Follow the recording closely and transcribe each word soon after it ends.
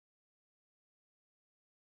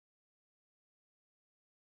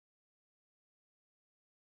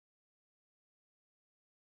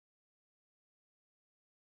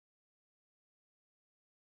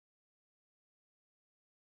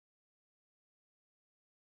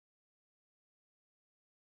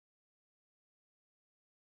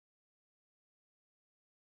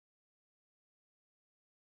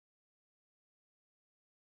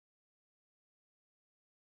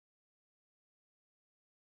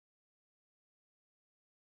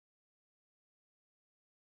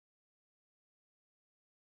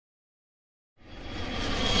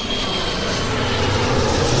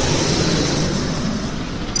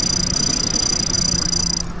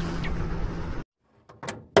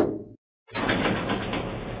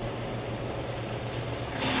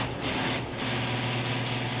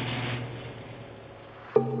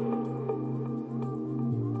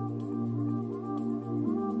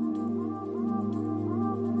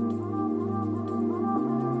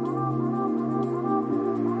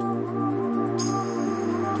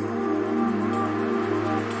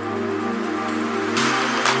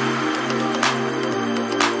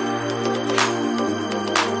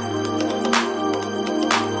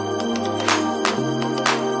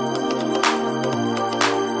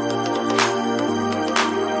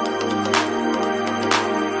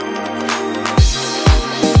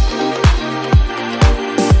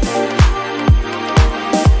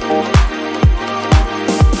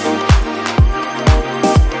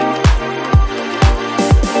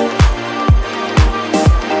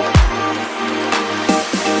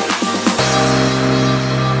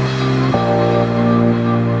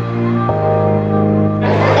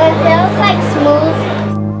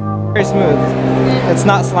smooth. It's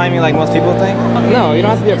not slimy like most people think. No, you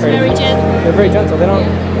don't have to be afraid. Very gentle. They're very gentle. They don't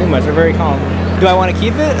do much. They're very calm. Do I want to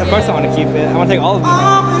keep it? Of course I want to keep it. I want to take all of them.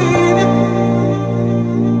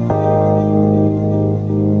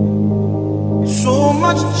 So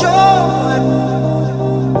much joy.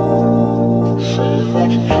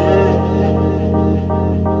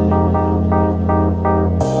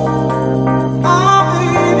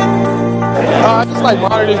 I just like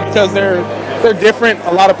monitors because they're different.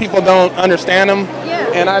 A lot of people don't understand them.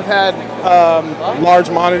 Yeah. And I've had large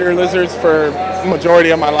monitor lizards for the majority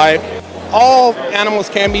of my life. All animals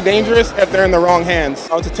can be dangerous if they're in the wrong hands.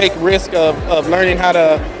 To take risk of learning how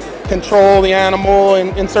to control the animal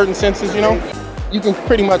in certain senses, you know. You can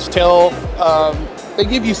pretty much tell. They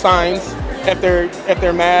give you signs if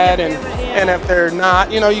they're mad and if they're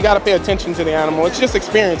not. You know, you got to pay attention to the animal. It's just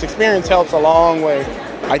experience. Experience helps a long way.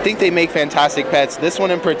 I think they make fantastic pets. This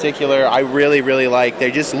one in particular, I really, really like.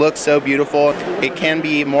 They just look so beautiful. It can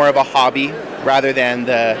be more of a hobby rather than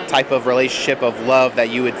the type of relationship of love that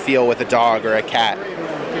you would feel with a dog or a cat.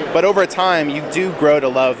 But over time, you do grow to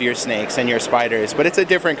love your snakes and your spiders, but it's a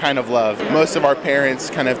different kind of love. Most of our parents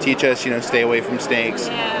kind of teach us, you know, stay away from snakes,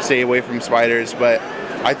 stay away from spiders, but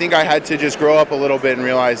I think I had to just grow up a little bit and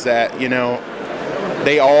realize that, you know,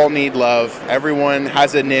 they all need love. Everyone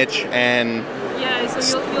has a niche, and yeah,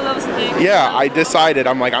 so you love snakes. yeah, I decided,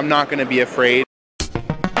 I'm like, I'm not going to be afraid.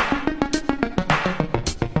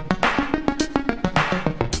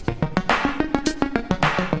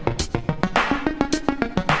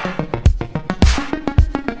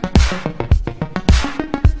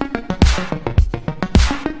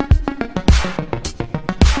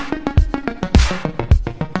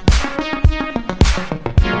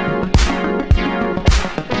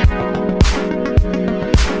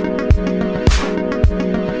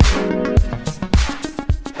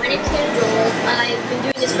 I've been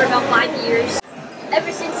doing this for about 5 years.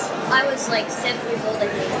 Ever since I was like 7 years old, I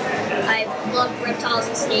think. I've loved reptiles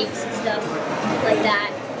and snakes and stuff like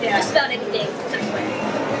that. Yeah. Just about anything.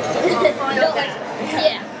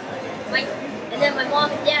 Yeah. And then my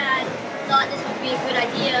mom and dad thought this would be a good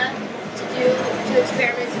idea to do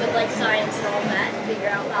experiments with like science and all that, and figure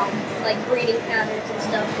out how like breeding patterns and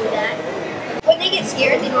stuff do that. When they get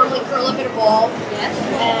scared, they normally curl up in a ball. Yes.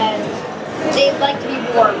 And they like to be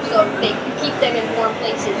warm, so you keep them in warm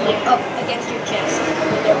places, like up against your chest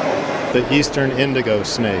when they're cold. The eastern indigo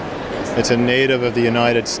snake. It's a native of the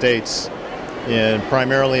United States,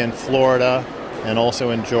 primarily in Florida and also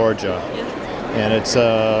in Georgia. And it's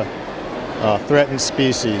a threatened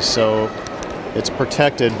species, so it's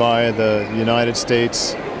protected by the United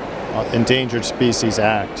States Endangered Species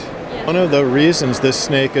Act. One of the reasons this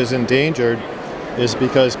snake is endangered is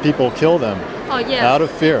because people kill them out of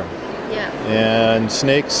fear. Yeah. And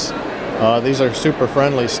snakes, these are super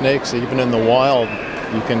friendly snakes. Even in the wild,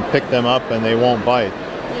 you can pick them up and they won't bite.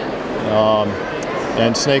 Yeah.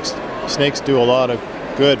 And snakes do a lot of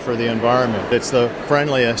good for the environment. It's the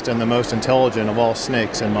friendliest and the most intelligent of all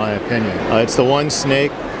snakes, in my opinion. It's the one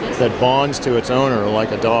snake that bonds to its owner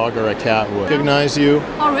like a dog or a cat would. Recognize you,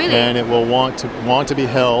 and it will want to be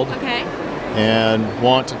held, and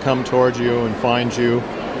want to come towards you and find you,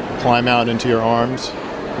 climb out into your arms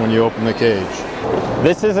when you open the cage.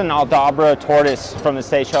 This is an Aldabra tortoise from the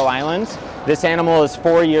Seychelles Islands. This animal is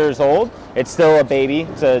 4 years old. It's still a baby.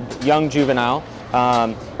 It's a young juvenile.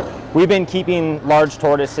 We've been keeping large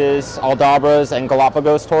tortoises, Aldabras, and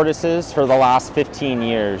Galapagos tortoises for the last 15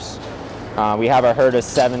 years. We have a herd of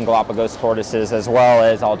 7 Galapagos tortoises as well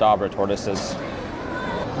as Aldabra tortoises.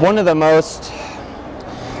 One of the most,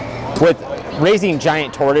 with raising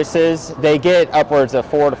giant tortoises, they get upwards of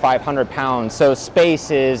 400 to 500 pounds, so space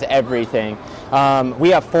is everything. We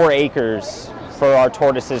have 4 acres for our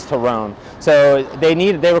tortoises to roam. So they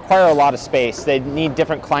require a lot of space. They need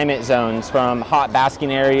different climate zones, from hot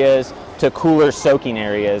basking areas to cooler soaking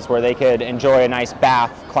areas where they could enjoy a nice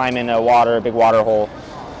bath, climb in a big water hole.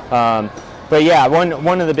 But yeah,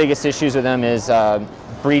 one of the biggest issues with them is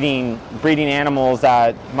breeding animals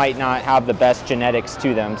that might not have the best genetics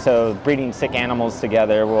to them. So breeding sick animals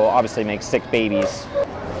together will obviously make sick babies.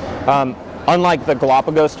 Unlike the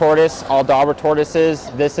Galapagos tortoise, Aldabra tortoises,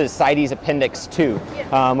 this is CITES Appendix 2,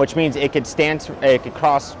 which means it could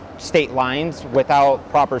cross state lines without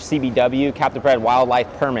proper CBW, captive bred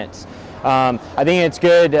wildlife permits. I think it's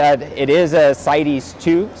good. It is a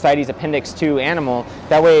CITES Appendix 2 animal.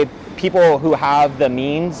 That way people who have the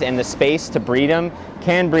means and the space to breed them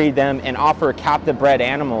can breed them and offer captive bred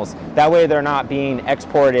animals. That way they're not being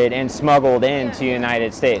exported and smuggled into the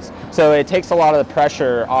United States. So it takes a lot of the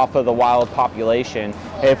pressure off of the wild population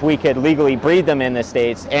if we could legally breed them in the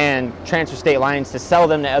States and transfer state lines to sell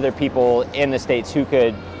them to other people in the States who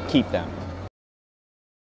could keep them.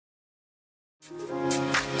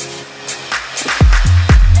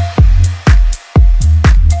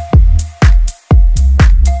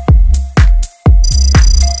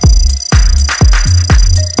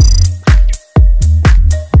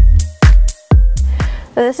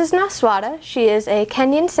 This is Naswada. She is a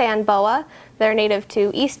Kenyan sand boa. They're native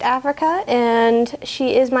to East Africa, and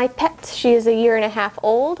she is my pet. She is 1.5 years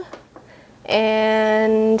old,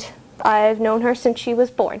 and I've known her since she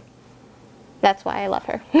was born. That's why I love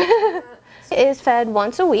her. She is fed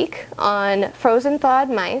once a week on frozen thawed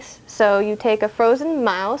mice. So you take a frozen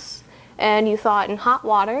mouse and you thaw it in hot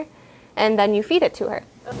water, and then you feed it to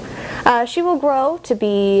her. She will grow to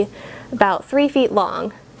be about 3 feet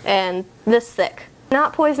long and this thick.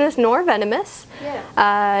 Not poisonous nor venomous.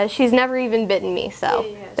 Yeah. She's never even bitten me, so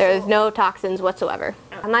there's no toxins whatsoever.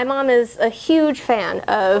 Oh. My mom is a huge fan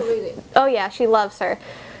of... Oh, really? Oh yeah, she loves her.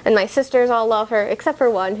 And my sisters all love her, except for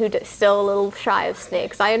one who's still a little shy of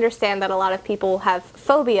snakes. I understand that a lot of people have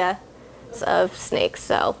phobia of snakes,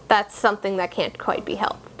 so that's something that can't quite be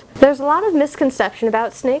helped. There's a lot of misconception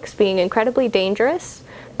about snakes being incredibly dangerous,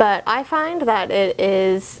 but I find that it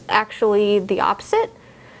is actually the opposite.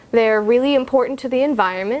 They're really important to the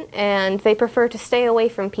environment, and they prefer to stay away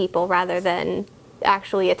from people rather than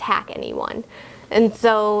actually attack anyone. And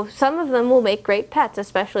so some of them will make great pets,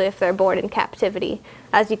 especially if they're born in captivity.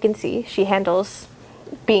 As you can see, she handles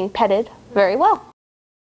being petted very well.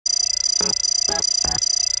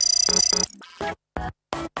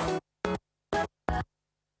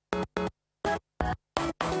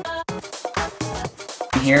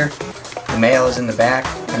 Here, the male is in the back,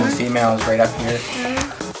 and the female is right up here.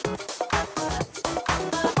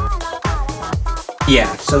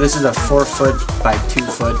 Yeah, so this is a 4 foot by 2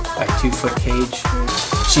 foot by 2 foot cage.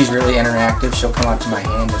 She's really interactive. She'll come out to my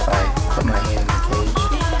hand if I put my hand in the cage.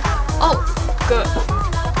 Oh, good.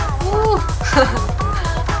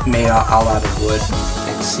 Made all out of wood.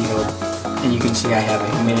 It's sealed. And you can see I have a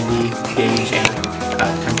humidity gauge and a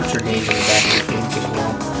temperature gauge in the back of the cage as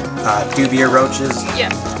well. Dubia roaches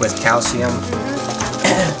with calcium.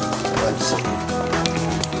 So let's see.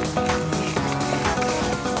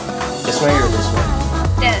 This way or this way?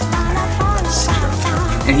 Let's see.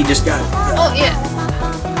 And he just got it. Oh, yeah.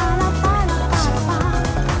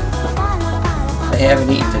 They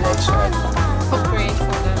haven't eaten today, so I... Hopefully for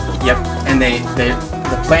them. Yep. And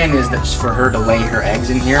the plan is that for her to lay her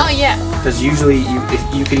eggs in here. Oh, yeah. Because usually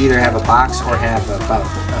you could either have a box or have about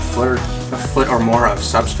a foot or more of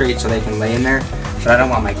substrate so they can lay in there. But I don't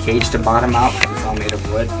want my cage to bottom out because it's all made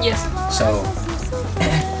of wood. Yes. So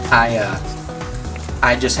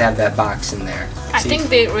I just have that box in there. I think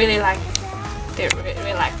they really like that.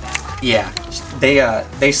 Yeah,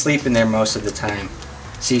 they sleep in there most of the time.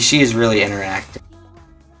 See, she is really interactive.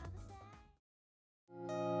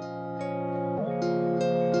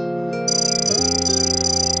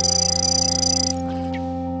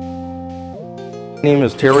 My name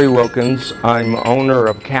is Terry Wilkins. I'm owner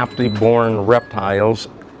of Captive Born Reptiles.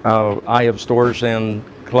 I have stores in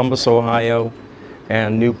Columbus, Ohio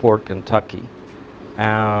and Newport, Kentucky.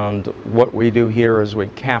 And what we do here is we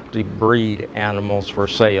captive breed animals for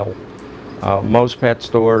sale. Most pet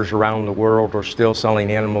stores around the world are still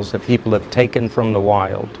selling animals that people have taken from the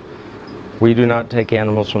wild. We do not take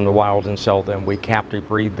animals from the wild and sell them. We captive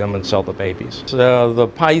breed them and sell the babies. The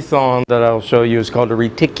python that I'll show you is called a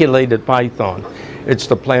reticulated python. It's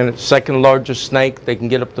the planet's second largest snake. They can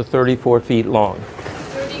get up to 34 feet long.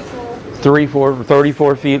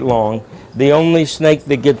 34 feet long. The only snake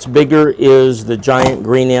that gets bigger is the giant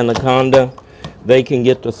green anaconda. They can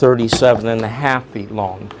get to 37.5 feet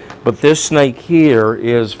long. But this snake here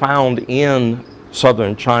is found in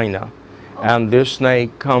southern China. And this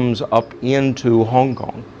snake comes up into Hong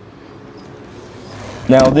Kong.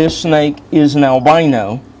 Now this snake is an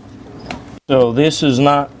albino. So this is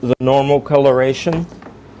not the normal coloration,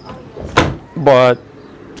 but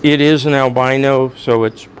it is an albino, so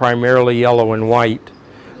it's primarily yellow and white.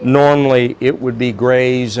 Normally it would be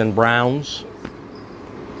grays and browns,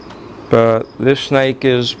 but this snake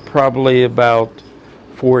is probably about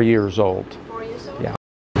 4 years old. 4 years old? Yeah.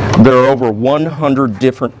 There are over 100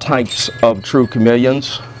 different types of true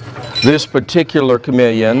chameleons. This particular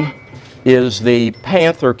chameleon is the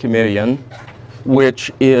panther chameleon,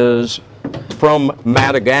 which is from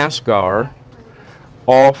Madagascar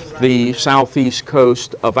off the southeast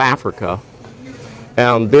coast of Africa,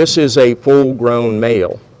 and this is a full-grown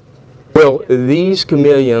male. Well, these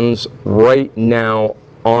chameleons right now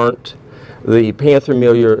aren't, the panther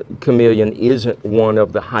chameleon isn't one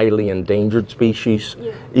of the highly endangered species.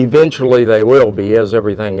 Yeah. Eventually they will be, as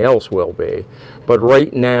everything else will be, but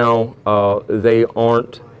right now they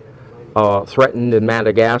aren't threatened in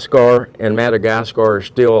Madagascar, and Madagascar is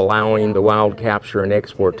still allowing the wild capture and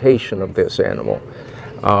exportation of this animal,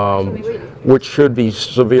 which should be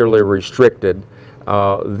severely restricted.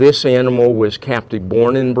 This animal was captive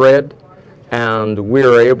born and bred, and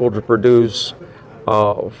we're able to produce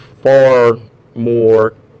far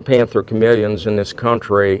more panther chameleons in this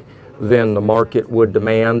country than the market would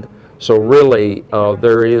demand. So really,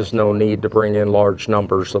 there is no need to bring in large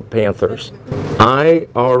numbers of panthers. I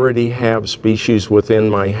already have species within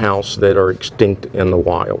my house that are extinct in the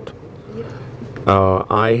wild.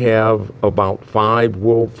 I have about 5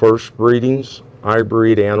 wolf first breedings. I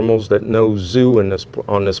breed animals that no zoo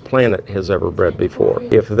on this planet has ever bred before.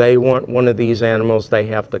 If they want one of these animals, they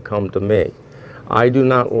have to come to me. I do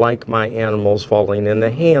not like my animals falling in the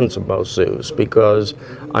hands of most zoos because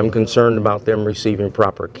I'm concerned about them receiving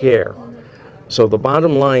proper care. So the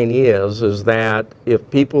bottom line is that if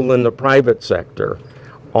people in the private sector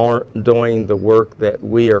aren't doing the work that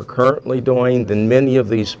we are currently doing, then many of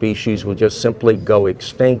these species will just simply go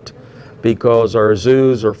extinct because our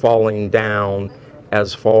zoos are falling down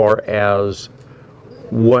as far as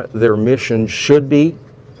what their mission should be.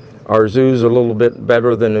 Our zoos are a little bit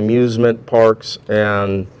better than amusement parks,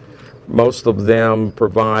 and most of them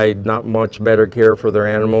provide not much better care for their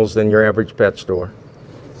animals than your average pet store.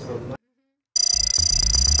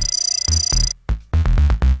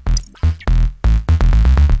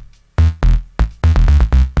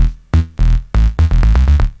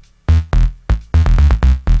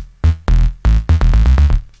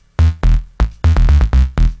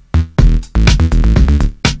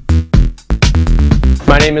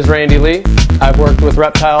 My name is Randy Lee. I've worked with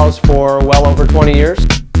reptiles for well over 20 years,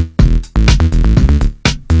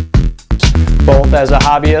 both as a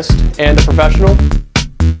hobbyist and a professional.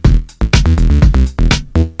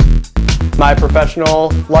 My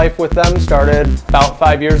professional life with them started about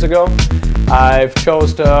 5 years ago. I've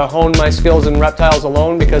chose to hone my skills in reptiles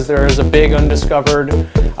alone because there is a big undiscovered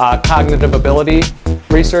cognitive ability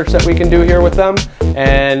research that we can do here with them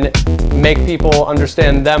and make people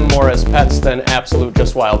understand them more as pets than absolute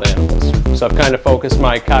just wild animals. So I've kind of focused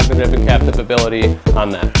my cognitive and captive ability on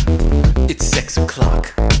that. It's 6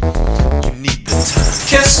 o'clock. You need the time.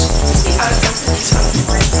 Kiss!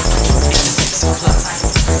 It's 6 o'clock.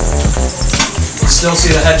 Still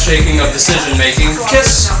see the head shaking of decision making.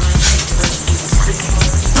 Kiss!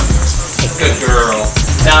 Good girl.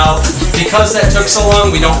 Now, because that took so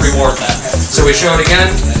long, we don't reward that. So we show it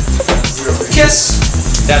again. Kiss!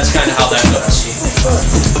 That's kind of how that goes.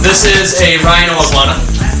 This is a rhino iguana.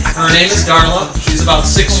 Her name is Darla. She's about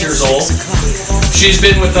 6 years old. She's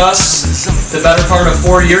been with us the better part of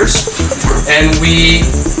 4 years, and we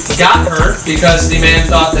got her because the man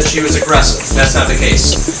thought that she was aggressive. That's not the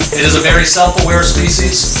case. It is a very self-aware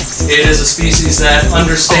species. It is a species that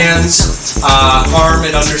understands harm.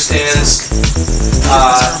 It understands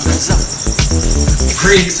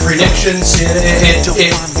predictions.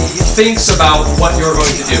 It thinks about what you're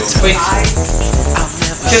going to do. Wait.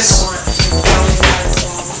 Kiss.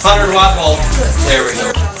 100-watt bulb. There we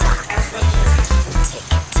go.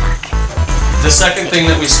 The second thing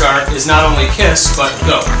that we start is not only kiss, but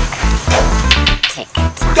go.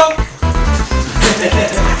 Go!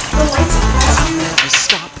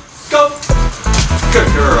 Go! Good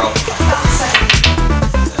girl.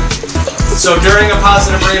 So during a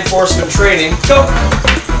positive reinforcement training, go!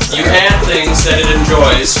 You add things that it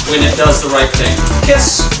enjoys when it does the right thing.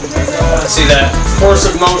 Kiss! See, that force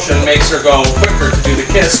of motion makes her go quicker to do the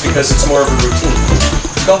kiss because it's more of a routine.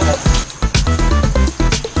 Go!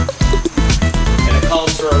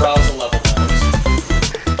 Arousal level.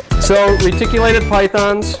 So reticulated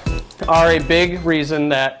pythons are a big reason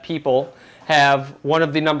that people have one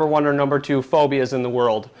of the #1 or #2 phobias in the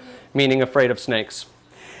world, meaning afraid of snakes.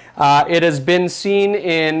 It has been seen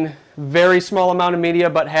in very small amount of media,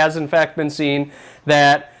 but has in fact been seen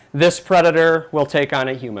that this predator will take on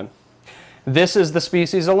a human. This is the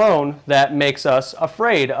species alone that makes us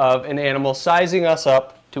afraid of an animal sizing us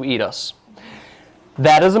up to eat us.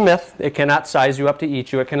 That is a myth. It cannot size you up to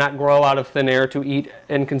eat you. It cannot grow out of thin air to eat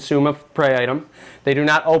and consume a prey item. They do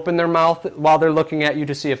not open their mouth while they're looking at you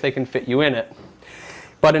to see if they can fit you in it.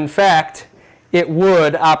 But in fact, it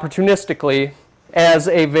would opportunistically, as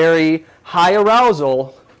a very high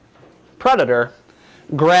arousal predator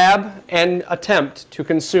grab and attempt to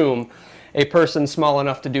consume a person small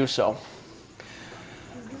enough to do so.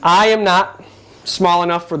 I am not small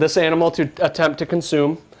enough for this animal to attempt to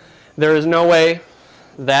consume. There is no way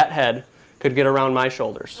that head could get around my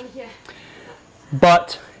shoulders.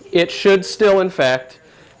 But it should still, in fact,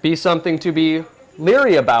 be something to be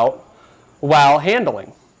leery about while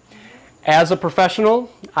handling. As a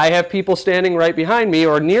professional, I have people standing right behind me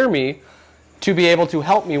or near me to be able to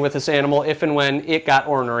help me with this animal if and when it got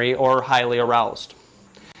ornery or highly aroused.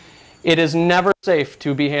 It is never safe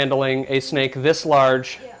to be handling a snake this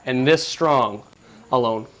large and this strong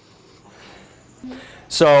alone.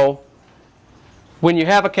 So when you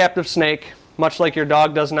have a captive snake, much like your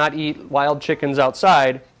dog does not eat wild chickens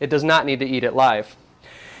outside, it does not need to eat it live.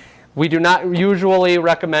 We do not usually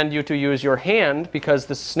recommend you to use your hand because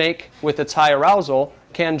the snake, with its high arousal,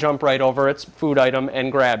 can jump right over its food item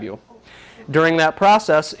and grab you. During that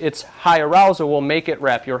process, its high arousal will make it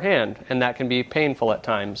wrap your hand, and that can be painful at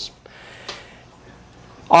times.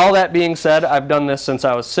 All that being said, I've done this since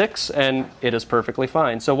I was 6, and it is perfectly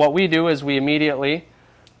fine. So what we do is we immediately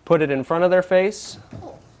put it in front of their face,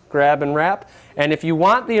 grab and wrap, and if you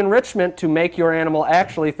want the enrichment to make your animal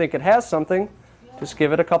actually think it has something, just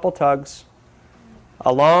give it a couple tugs.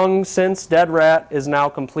 A long since dead rat is now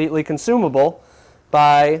completely consumable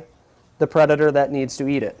by the predator that needs to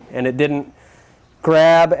eat it. And it didn't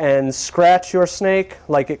grab and scratch your snake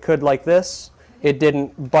like it could like this. It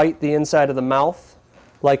didn't bite the inside of the mouth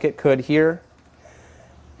like it could here.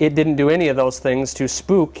 It didn't do any of those things to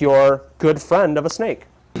spook your good friend of a snake.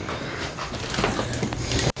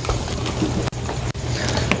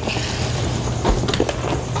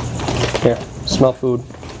 Here, smell food,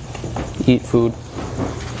 eat food.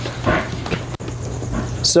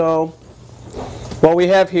 So what we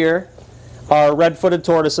have here are red-footed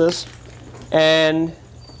tortoises, and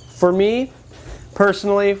for me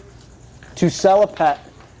personally, to sell a pet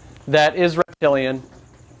that is reptilian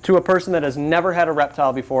to a person that has never had a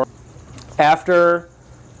reptile before, after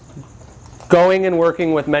going and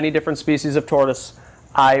working with many different species of tortoise,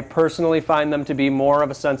 I personally find them to be more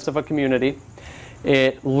of a sense of a community.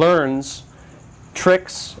 It learns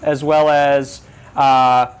tricks as well as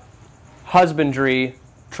husbandry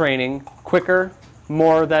training quicker,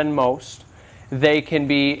 more than most. They can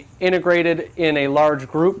be integrated in a large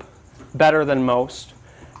group better than most.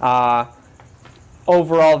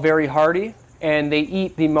 Overall very hardy, and they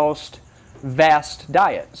eat the most vast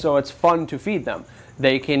diet, so it's fun to feed them.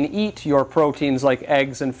 They can eat your proteins like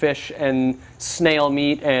eggs and fish and snail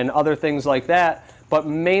meat and other things like that, but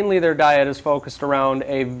mainly their diet is focused around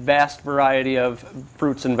a vast variety of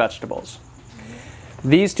fruits and vegetables.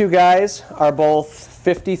 These two guys are both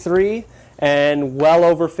 53 and well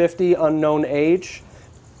over 50, unknown age.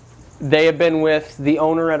 They have been with the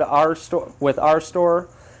owner at our store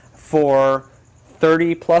for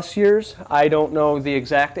 30 plus years. I don't know the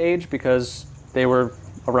exact age because they were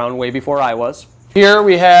around way before I was. Here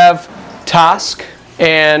we have Tosk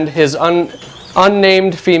and his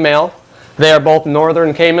unnamed female. They are both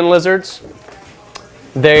northern caiman lizards.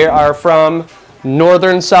 They are from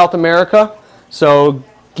northern South America, so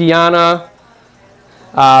Guyana,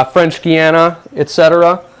 French Guiana,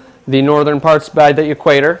 etc., the northern parts by the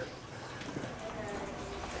equator.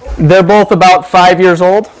 They're both about 5 years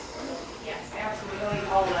old.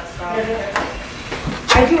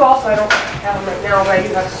 I do also, I don't have them right now, but I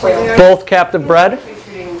do have quail. Both captive bred.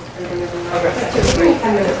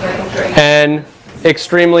 And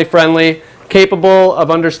extremely friendly, capable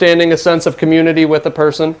of understanding a sense of community with a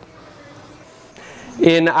person.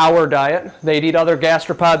 In our diet, they'd eat other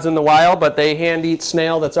gastropods in the wild, but they hand eat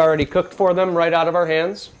snail that's already cooked for them right out of our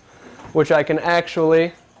hands, which I can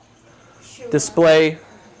actually display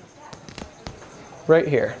right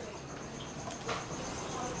here.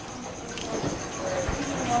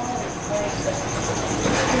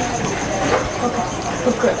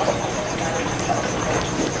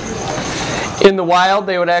 In the wild,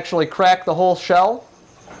 they would actually crack the whole shell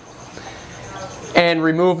and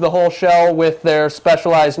remove the whole shell with their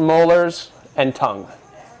specialized molars and tongue.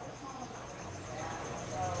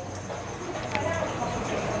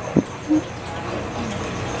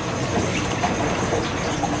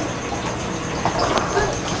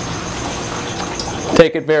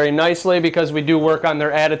 Take it very nicely because we do work on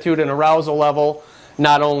their attitude and arousal level,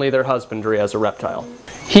 not only their husbandry as a reptile.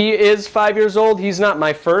 He is 5 years old. He's not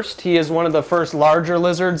my first. He is one of the first larger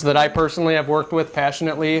lizards that I personally have worked with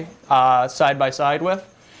passionately side by side with.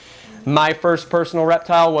 My first personal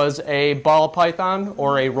reptile was a ball python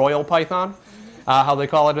or a royal python, how they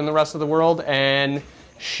call it in the rest of the world, and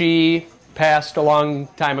she passed a long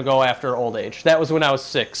time ago after old age. That was when I was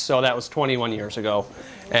 6, so that was 21 years ago.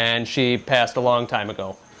 And she passed a long time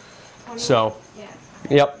ago. So,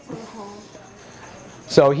 yep.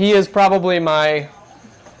 So he is probably my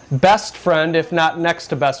best friend, if not next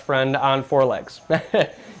to best friend, on 4 legs.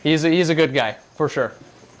 He's a good guy, for sure.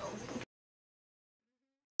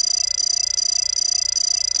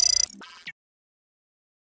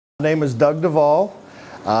 My name is Doug Duvall.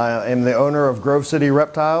 I am the owner of Grove City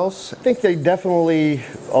Reptiles. I think they definitely,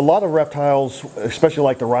 a lot of reptiles, especially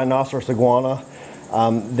like the rhinoceros iguana,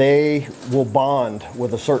 they will bond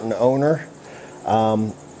with a certain owner.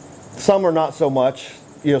 Some are not so much.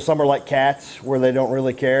 You know, some are like cats where they don't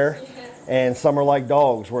really care, and some are like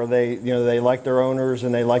dogs where they, you know, they like their owners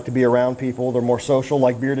and they like to be around people. They're more social,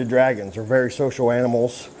 like bearded dragons. They're very social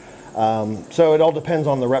animals. So it all depends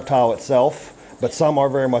on the reptile itself. But some are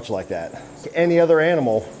very much like that. Any other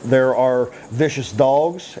animal, there are vicious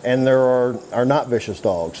dogs and there are not vicious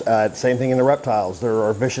dogs. Same thing in the reptiles. There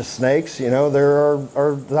are vicious snakes, you know, there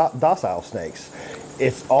are docile snakes.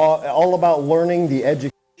 It's all about learning the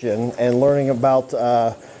education and learning about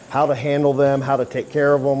how to handle them, how to take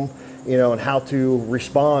care of them, you know, and how to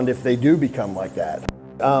respond if they do become like that.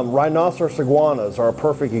 Rhinoceros iguanas are a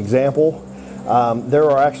perfect example. There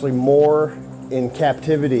are actually more in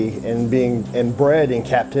captivity and bred in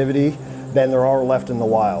captivity than there are left in the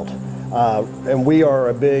wild. And we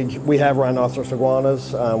have rhinoceros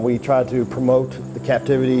iguanas. We try to promote the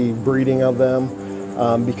captivity breeding of them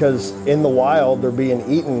because in the wild they're being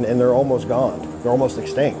eaten and they're almost gone. They're almost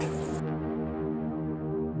extinct.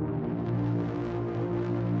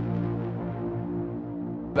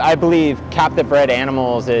 I believe captive bred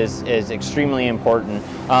animals is extremely important.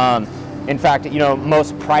 In fact, you know,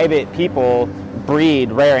 most private people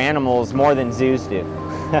breed rare animals more than zoos do.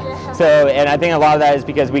 So, and I think a lot of that is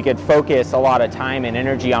because we could focus a lot of time and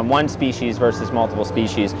energy on one species versus multiple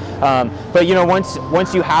species. But you know,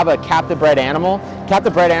 once you have a captive bred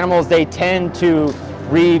animals, they tend to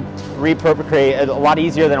reproduce a lot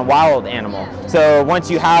easier than a wild animal. So once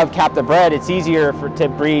you have captive bred, it's easier to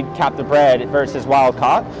breed captive bred versus wild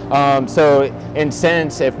caught. So in a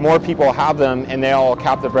sense, if more people have them and they're all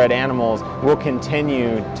captive bred animals, we'll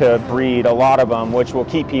continue to breed a lot of them, which will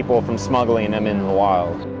keep people from smuggling them in the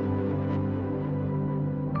wild.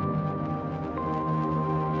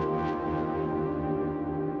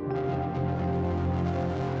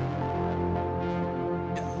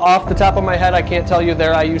 Off the top of my head, I can't tell you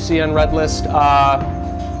their IUCN Red List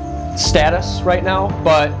status right now,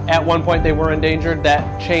 but at one point they were endangered.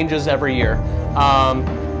 That changes every year.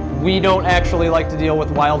 We don't actually like to deal with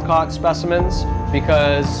wild-caught specimens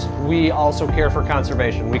because we also care for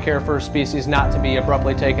conservation. We care for species not to be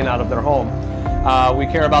abruptly taken out of their home. We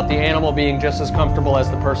care about the animal being just as comfortable as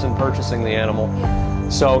the person purchasing the animal.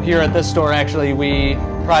 So here at this store, actually, we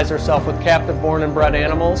prize ourselves with captive born and bred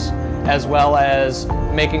animals, as well as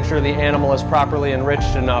making sure the animal is properly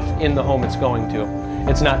enriched enough in the home it's going to.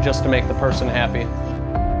 It's not just to make the person happy.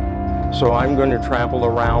 So I'm going to travel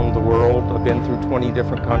around the world. I've been through 20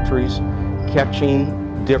 different countries,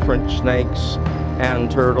 catching different snakes and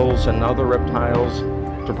turtles and other reptiles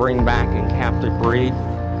to bring back and captive breed.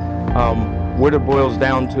 What it boils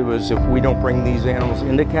down to is if we don't bring these animals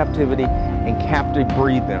into captivity and captive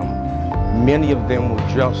breed them, many of them will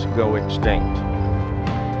just go extinct.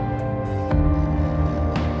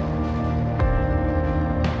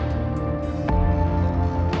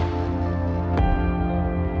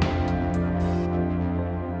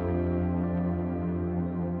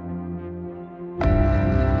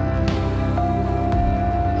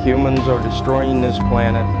 Humans are destroying this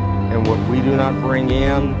planet, and what we do not bring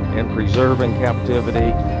in and preserve in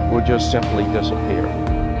captivity will just simply disappear.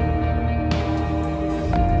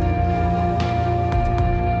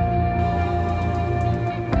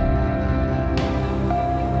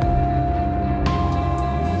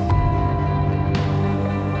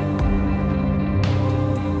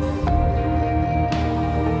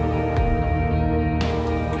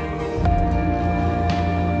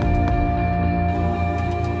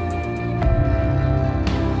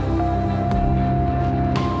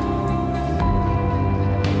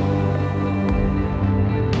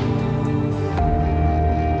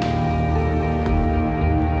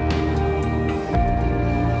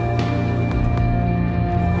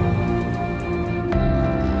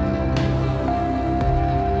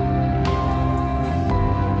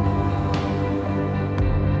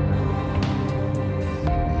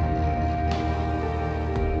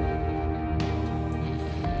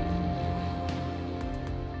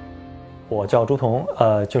我叫朱彤，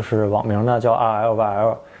就是网名呢叫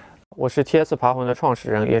RLYL，我是 TS 爬魂的创始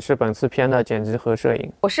人，也是本次片的剪辑和摄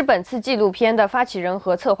影。我是本次纪录片的发起人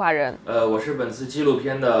和策划人。我是本次纪录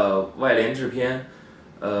片的外联制片，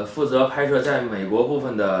负责拍摄在美国部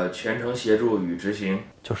分的全程协助与执行。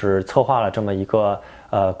就是策划了这么一个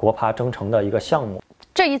国爬征程的一个项目。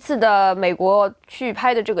这一次的美国去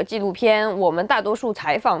拍的这个纪录片，我们大多数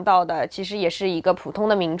采访到的其实也是一个普通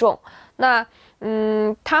的民众。那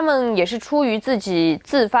他们也是出于自己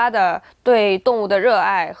自发的对动物的热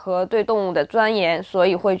爱和对动物的钻研，所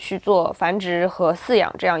以会去做繁殖和饲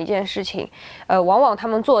养这样一件事情。往往他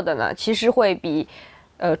们做的呢，其实会比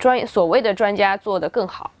所谓的专家做得更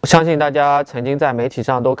好。相信大家曾经在媒体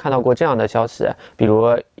上都看到过这样的消息，比如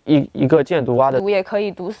一个箭毒蛙的毒液可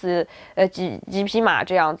以毒死几匹马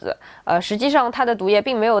这样子，实际上它的毒液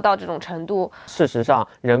并没有到这种程度。事实上，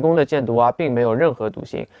人工的箭毒蛙并没有任何毒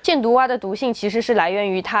性。箭毒蛙的毒性其实是来源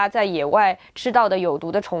于它在野外吃到的有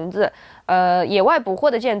毒的虫子。野外捕获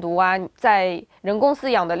的箭毒蛙在人工饲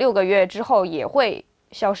养的6个月之后也会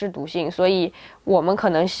消失毒性，所以我们可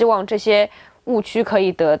能希望这些误区可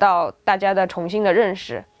以得到大家的重新的认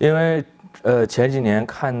识。因为前几年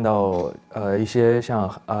看到一些像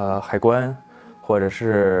海关或者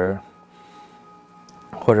是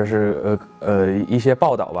一些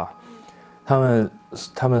报道吧，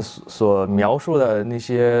他们所描述的那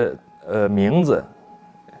些名字，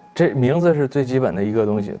这名字是最基本的一个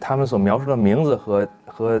东西，他们所描述的名字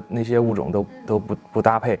和那些物种都不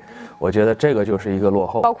搭配，我觉得这个就是一个落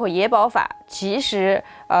后。包括野保法其实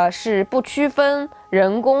是不区分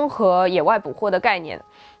人工和野外捕获的概念。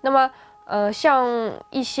那么像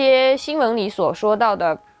一些新闻里所说到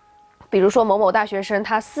的，比如说某某大学生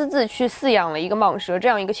他私自去饲养了一个蟒蛇这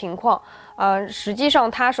样一个情况，实际上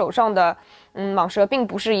他手上的蟒蛇并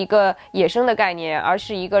不是一个野生的概念，而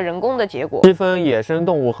是一个人工的结果。区分野生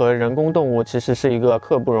动物和人工动物其实是一个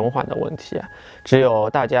刻不容缓的问题，只有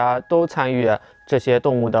大家都参与这些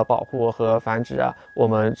动物的保护和繁殖，我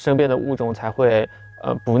们身边的物种才会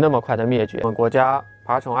不那么快的灭绝。我们国家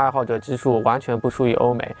爬虫爱好者基数完全不输于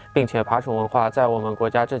欧美，并且爬虫文化在我们国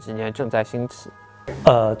家这几年正在兴起。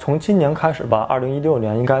从今年开始吧，2016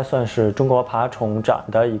年应该算是中国爬虫展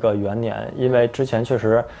的一个元年，因为之前确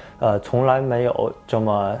实从来没有这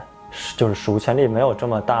么就是史无前例，没有这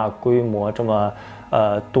么大规模、这么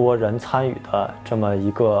多人参与的这么一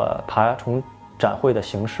个爬虫展会的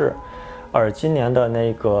形式。而今年的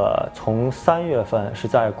那个从3月份是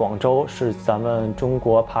在广州，是咱们中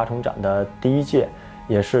国爬虫展的第1届，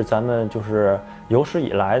也是咱们就是有史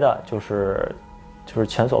以来的就是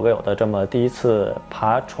前所未有的这么第一次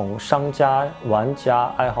爬虫商家、玩家、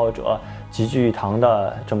爱好者集聚一堂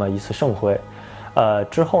的这么一次盛会。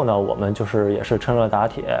之后呢，我们也是趁热打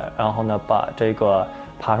铁，然后呢把这个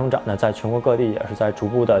爬虫展呢在全国各地也是在逐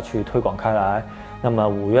步的去推广开来。那么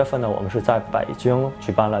5月份呢，我们是在北京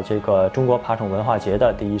举办了这个中国爬虫文化节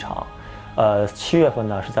的第1场。7月份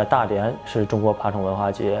呢是在大连是中国爬虫文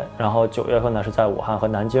化节，然后9月份呢是在武汉和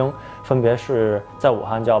南京，分别是在武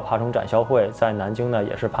汉叫爬虫展销会，在南京呢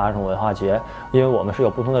也是爬虫文化节，因为我们是有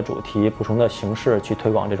不同的主题、不同的形式去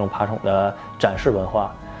推广这种爬虫的展示文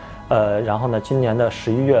化。然后呢，今年的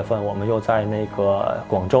11月份，我们又在那个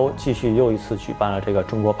广州继续又一次举办了这个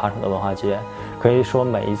中国爬虫的文化节，可以说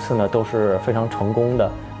每一次呢都是非常成功的。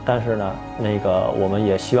但是呢，我们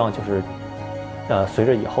也希望随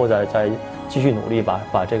着以后再继续努力吧，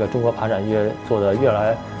把这个中国爬展做得越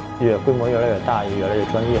来越规模越来越大，也越来越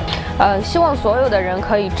专业。希望所有的人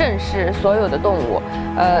可以正视所有的动物。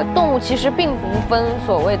动物其实并不分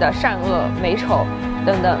所谓的善恶、美丑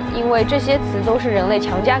等等，因为这些词都是人类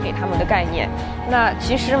强加给他们的概念。那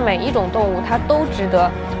其实每一种动物它都值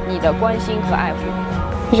得你的关心和爱护。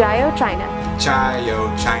加油 China！ 加油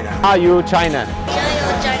China！ 加油 China！ 加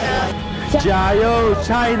油 China！ 加油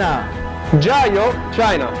China！ 加油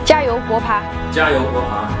China！ 加油国爬！加油国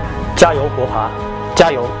爬！加油国爬！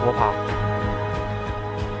加油国爬！